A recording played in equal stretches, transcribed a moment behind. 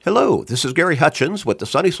Hello, this is Gary Hutchins with the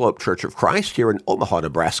Sunny Slope Church of Christ here in Omaha,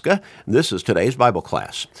 Nebraska. This is today's Bible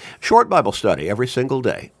class. Short Bible study every single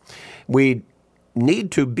day. We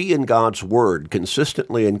need to be in God's Word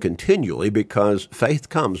consistently and continually because faith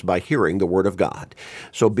comes by hearing the Word of God.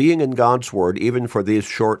 So being in God's Word, even for these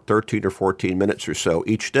short 13 or 14 minutes or so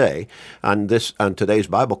each day on today's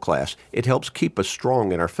Bible class, it helps keep us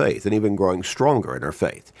strong in our faith and even growing stronger in our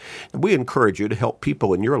faith. And we encourage you to help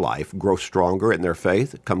people in your life grow stronger in their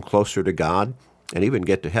faith, come closer to God, and even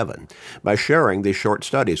get to heaven by sharing these short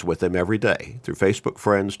studies with them every day through Facebook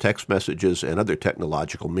friends, text messages, and other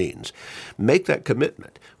technological means. Make that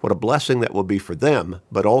commitment. What a blessing that will be for them,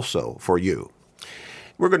 but also for you.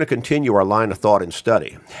 We're going to continue our line of thought and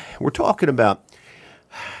study. We're talking about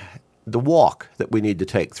the walk that we need to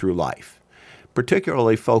take through life,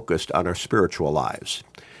 particularly focused on our spiritual lives.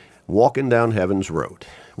 Walking down heaven's road.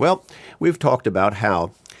 Well, we've talked about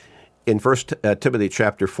how in 1 Timothy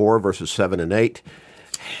chapter 4, verses 7 and 8,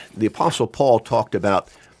 the Apostle Paul talked about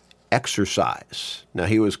exercise. Now,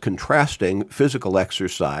 he was contrasting physical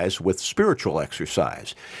exercise with spiritual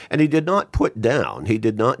exercise. And he did not put down, he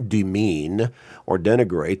did not demean or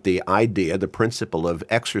denigrate the idea, the principle of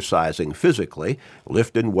exercising physically,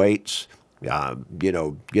 lifting weights,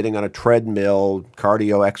 getting on a treadmill,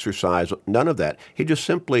 cardio exercise, none of that. He just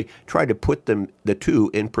simply tried to put the two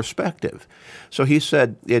in perspective. So he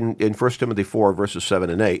said in 1 Timothy 4, verses 7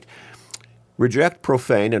 and 8, reject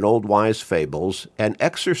profane and old wise fables, and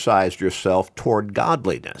exercise yourself toward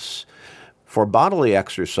godliness. For bodily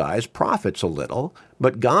exercise profits a little,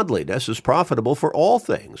 but godliness is profitable for all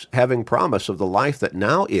things, having promise of the life that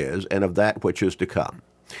now is and of that which is to come.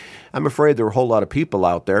 I'm afraid there are a whole lot of people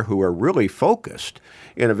out there who are really focused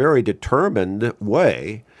in a very determined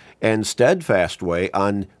way and steadfast way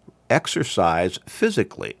on exercise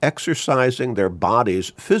physically, exercising their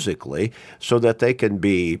bodies physically so that they can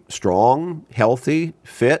be strong, healthy,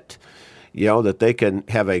 fit, that they can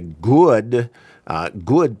have a good,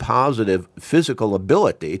 positive physical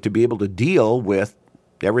ability to be able to deal with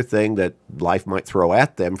everything that life might throw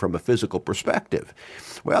at them from a physical perspective.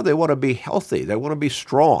 Well, they want to be healthy. They want to be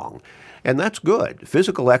strong. And that's good.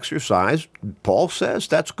 Physical exercise, Paul says,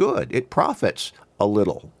 that's good. It profits a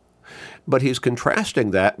little. But he's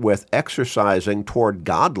contrasting that with exercising toward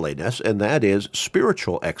godliness, and that is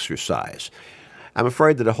spiritual exercise. I'm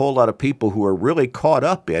afraid that a whole lot of people who are really caught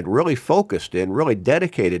up in, really focused in, really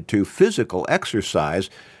dedicated to physical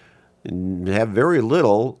exercise have very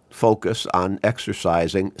little focus on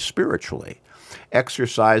exercising spiritually,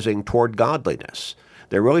 exercising toward godliness.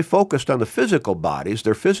 They're really focused on the physical bodies,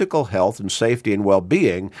 their physical health and safety and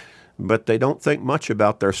well-being, but they don't think much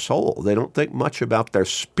about their soul. They don't think much about their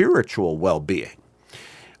spiritual well-being.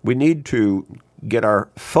 We need to get our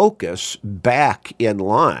focus back in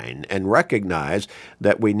line and recognize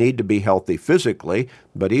that we need to be healthy physically,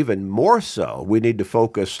 but even more so, we need to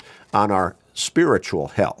focus on our spiritual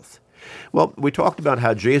health. Well, we talked about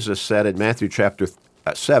how Jesus said in Matthew chapter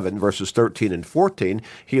 7, verses 13 and 14,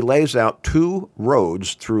 he lays out two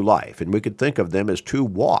roads through life, and we could think of them as two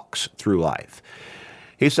walks through life.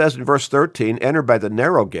 He says in verse 13, enter by the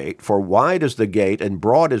narrow gate, for wide is the gate and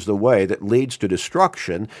broad is the way that leads to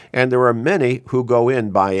destruction, and there are many who go in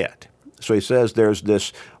by it. So he says there's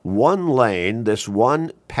this one lane, this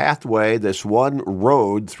one pathway, this one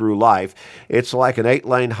road through life. It's like an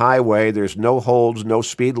 8-lane highway. There's no holds, no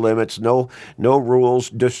speed limits, no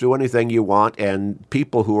rules. Just do anything you want. And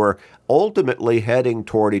people who are ultimately heading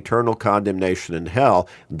toward eternal condemnation in hell,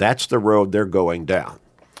 that's the road they're going down.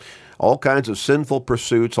 All kinds of sinful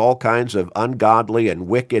pursuits, all kinds of ungodly and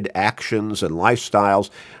wicked actions and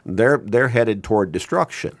lifestyles, they're headed toward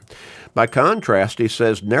destruction. By contrast, he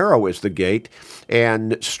says, narrow is the gate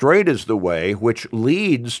and straight is the way which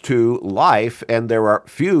leads to life, and there are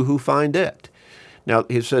few who find it. Now,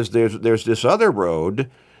 he says there's this other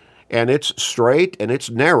road, and it's straight and it's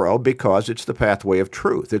narrow because it's the pathway of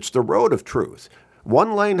truth. It's the road of truth.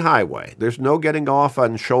 One-lane highway. There's no getting off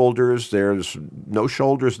on shoulders. There's no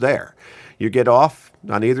shoulders there. You get off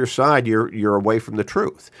on either side, you're away from the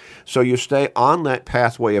truth. So you stay on that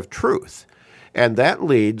pathway of truth. And that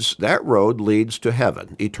road leads to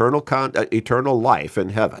heaven, eternal life in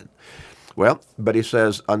heaven. Well, but he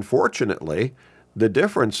says, unfortunately, the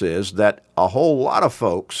difference is that a whole lot of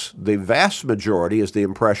folks, the vast majority is the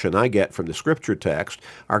impression I get from the scripture text,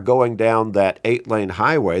 are going down that 8-lane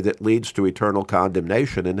highway that leads to eternal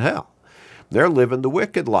condemnation in hell. They're living the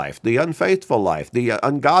wicked life, the unfaithful life, the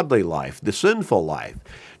ungodly life, the sinful life.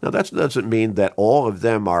 Now, that doesn't mean that all of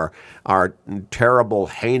them are terrible,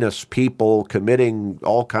 heinous people committing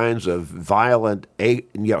all kinds of violent,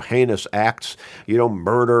 heinous acts,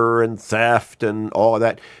 murder and theft and all of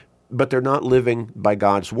that. But they're not living by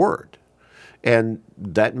God's word. And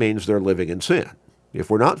that means they're living in sin. If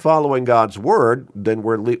we're not following God's word, then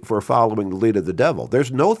we're following the lead of the devil. There's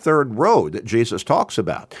no third road that Jesus talks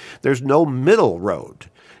about. There's no middle road.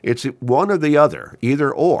 It's one or the other, either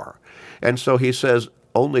or. And so he says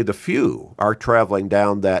only the few are traveling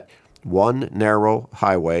down that one narrow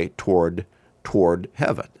highway toward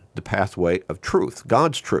heaven, the pathway of truth,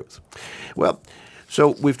 God's truth. Well,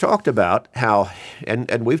 so we've talked about how,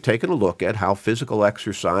 and we've taken a look at how physical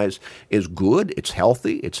exercise is good, it's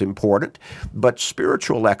healthy, it's important, but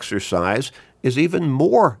spiritual exercise is even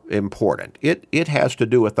more important. It has to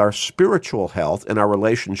do with our spiritual health and our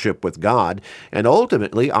relationship with God, and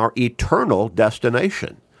ultimately our eternal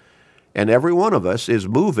destination. And every one of us is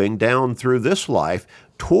moving down through this life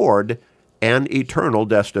toward an eternal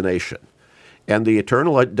destination. And the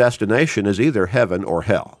eternal destination is either heaven or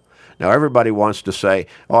hell. Now, everybody wants to say,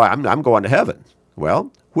 I'm going to heaven.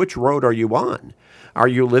 Well, which road are you on? Are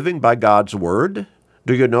you living by God's word?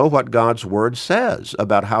 Do you know what God's word says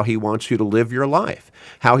about how he wants you to live your life,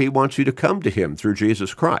 how he wants you to come to him through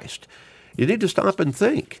Jesus Christ? You need to stop and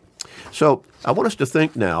think. So I want us to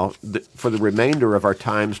think now for the remainder of our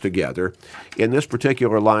times together in this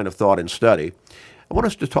particular line of thought and study. I want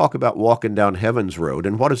us to talk about walking down heaven's road,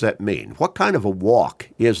 and what does that mean? What kind of a walk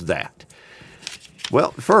is that?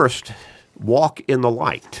 Well, first, walk in the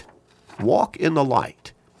light. Walk in the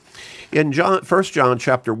light. In 1 John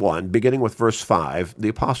chapter 1, beginning with verse 5, the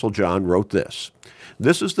Apostle John wrote this: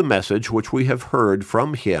 "This is the message which we have heard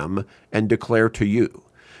from him and declare to you,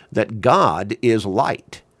 that God is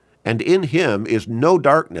light, and in him is no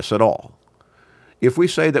darkness at all. If we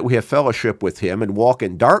say that we have fellowship with him and walk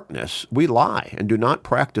in darkness, we lie and do not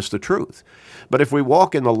practice the truth. But if we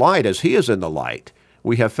walk in the light as he is in the light,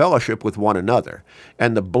 we have fellowship with one another,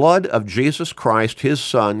 and the blood of Jesus Christ, his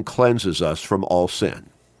Son, cleanses us from all sin."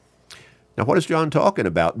 Now, what is John talking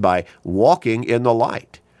about by walking in the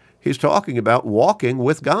light? He's talking about walking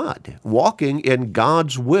with God, walking in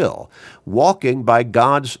God's will, walking by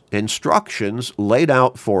God's instructions laid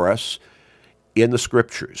out for us in the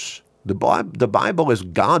Scriptures. The Bible is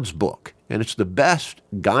God's book, and it's the best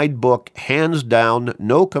guidebook, hands down,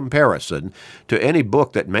 no comparison to any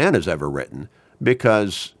book that man has ever written,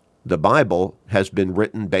 because the Bible has been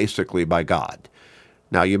written basically by God.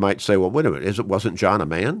 Now, you might say, well, wait a minute, wasn't John a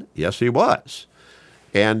man? Yes, he was.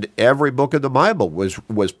 And every book of the Bible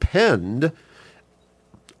was penned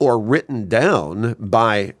or written down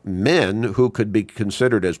by men who could be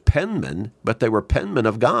considered as penmen, but they were penmen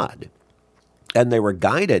of God. And they were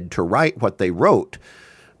guided to write what they wrote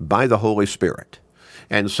by the Holy Spirit.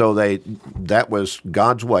 And so that was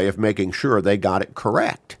God's way of making sure they got it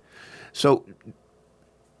correct. So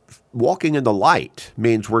walking in the light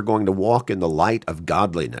means we're going to walk in the light of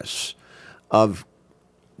godliness, of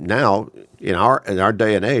now, in our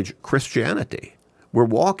day and age, Christianity. We're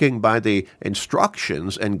walking by the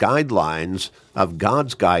instructions and guidelines of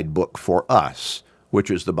God's guidebook for us, which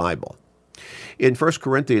is the Bible. In 1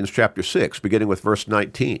 Corinthians chapter 6, beginning with verse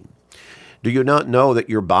 19, "Do you not know that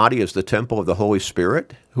your body is the temple of the Holy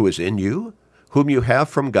Spirit, who is in you, whom you have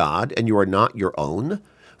from God, and you are not your own?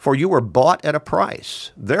 For you were bought at a price.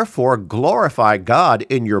 Therefore glorify God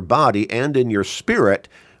in your body and in your spirit,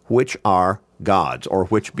 which are God's," or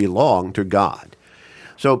which belong to God.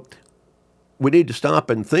 So we need to stop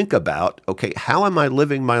and think about, okay, how am I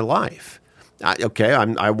living my life?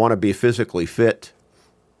 I want to be physically fit,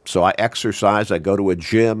 so I exercise, I go to a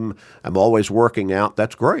gym, I'm always working out.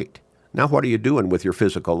 That's great. Now what are you doing with your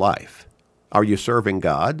physical life? Are you serving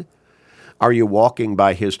God? Are you walking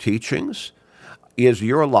by his teachings? Is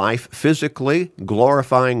your life physically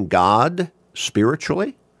glorifying God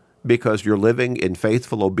spiritually because you're living in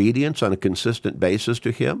faithful obedience on a consistent basis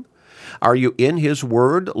to him? Are you in his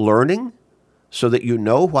word learning so that you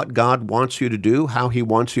know what God wants you to do, how he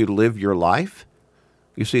wants you to live your life?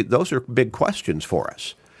 You see, those are big questions for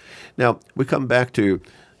us. Now, we come back to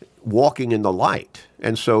walking in the light.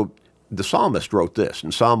 And so the psalmist wrote this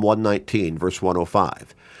in Psalm 119, verse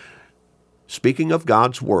 105. Speaking of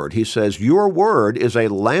God's word, he says, "Your word is a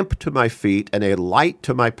lamp to my feet and a light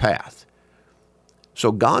to my path."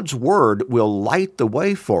 So God's word will light the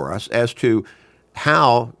way for us as to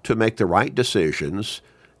how to make the right decisions,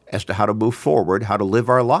 as to how to move forward, how to live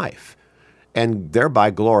our life, and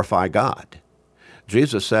thereby glorify God.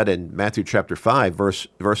 Jesus said in Matthew chapter 5,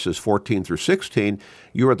 verses 14 through 16,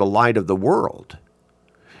 you are the light of the world.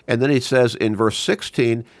 And then he says in verse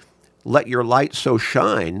 16, let your light so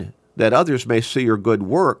shine that others may see your good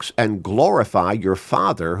works and glorify your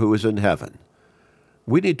Father who is in heaven.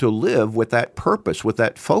 We need to live with that purpose, with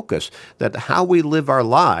that focus, that how we live our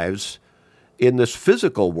lives in this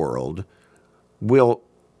physical world will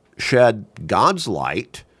shed God's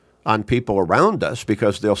light on people around us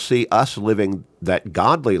because they'll see us living that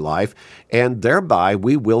godly life, and thereby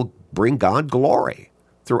we will bring God glory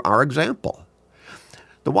through our example.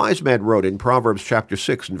 The wise man wrote in Proverbs chapter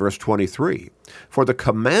 6 and verse 23, for the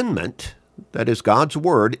commandment, that is God's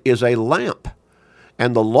word, is a lamp,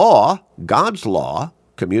 and the law, God's law,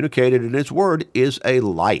 communicated in his word, is a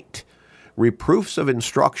light. Reproofs of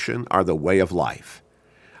instruction are the way of life.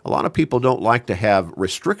 A lot of people don't like to have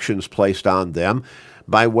restrictions placed on them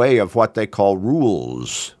by way of what they call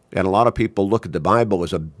rules. And a lot of people look at the Bible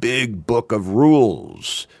as a big book of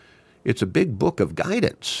rules. It's a big book of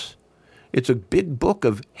guidance. It's a big book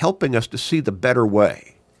of helping us to see the better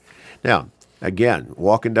way. Now, again,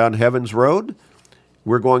 walking down heaven's road,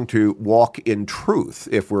 we're going to walk in truth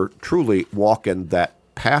if we're truly walking that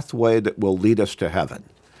pathway that will lead us to heaven.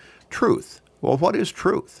 Truth. Well, what is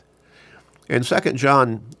truth? In 2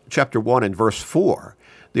 John chapter 1 and verse 4,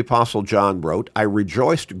 the Apostle John wrote, I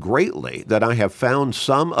rejoiced greatly that I have found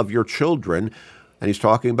some of your children, and he's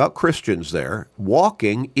talking about Christians there,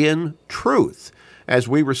 walking in truth, as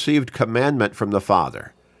we received commandment from the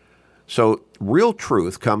Father. So real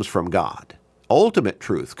truth comes from God. Ultimate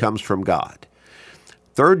truth comes from God.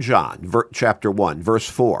 3 John chapter 1, verse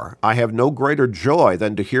 4, I have no greater joy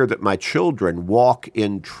than to hear that my children walk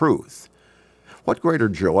in truth. What greater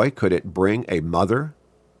joy could it bring a mother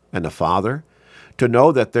and a father to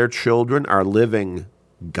know that their children are living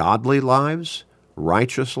godly lives,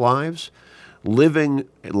 righteous lives, living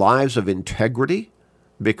lives of integrity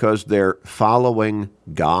because they're following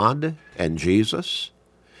God and Jesus?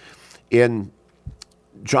 In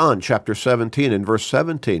John chapter 17 and verse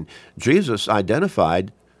 17, Jesus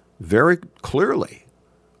identified very clearly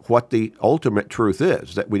what the ultimate truth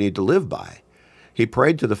is that we need to live by. He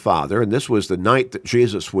prayed to the Father, and this was the night that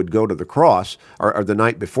Jesus would go to the cross, or the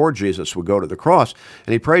night before Jesus would go to the cross,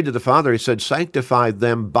 and he prayed to the Father, he said, sanctify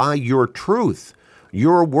them by your truth.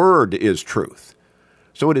 Your word is truth.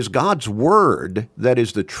 So it is God's word that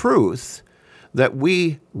is the truth that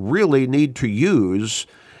we really need to use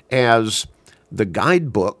as the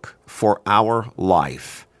guidebook for our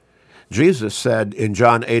life. Jesus said in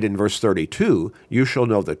John 8 and verse 32, you shall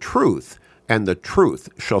know the truth, and the truth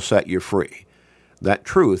shall set you free. That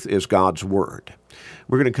truth is God's word.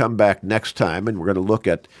 We're going to come back next time, and we're going to look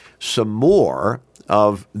at some more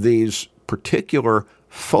of these particular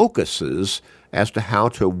focuses as to how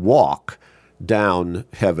to walk down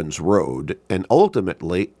heaven's road and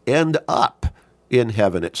ultimately end up in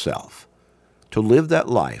heaven itself. To live that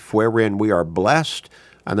life wherein we are blessed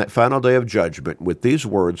on that final day of judgment with these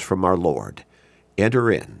words from our Lord,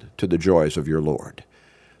 enter in to the joys of your Lord.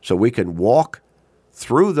 So we can walk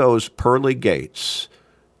through those pearly gates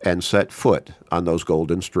and set foot on those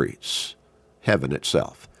golden streets, heaven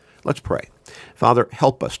itself. Let's pray. Father,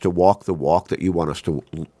 help us to walk the walk that you want us to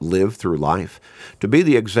live through life, to be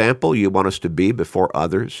the example you want us to be before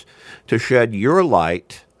others, to shed your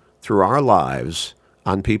light through our lives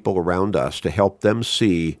on people around us to help them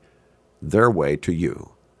see their way to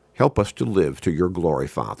you. Help us to live to your glory,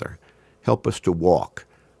 Father. Help us to walk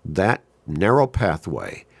that narrow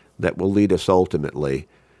pathway that will lead us ultimately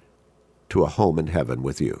to a home in heaven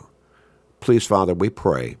with you. Please, Father, we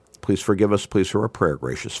pray. Please forgive us. Please hear our prayer,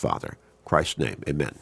 gracious Father. In Christ's name, amen.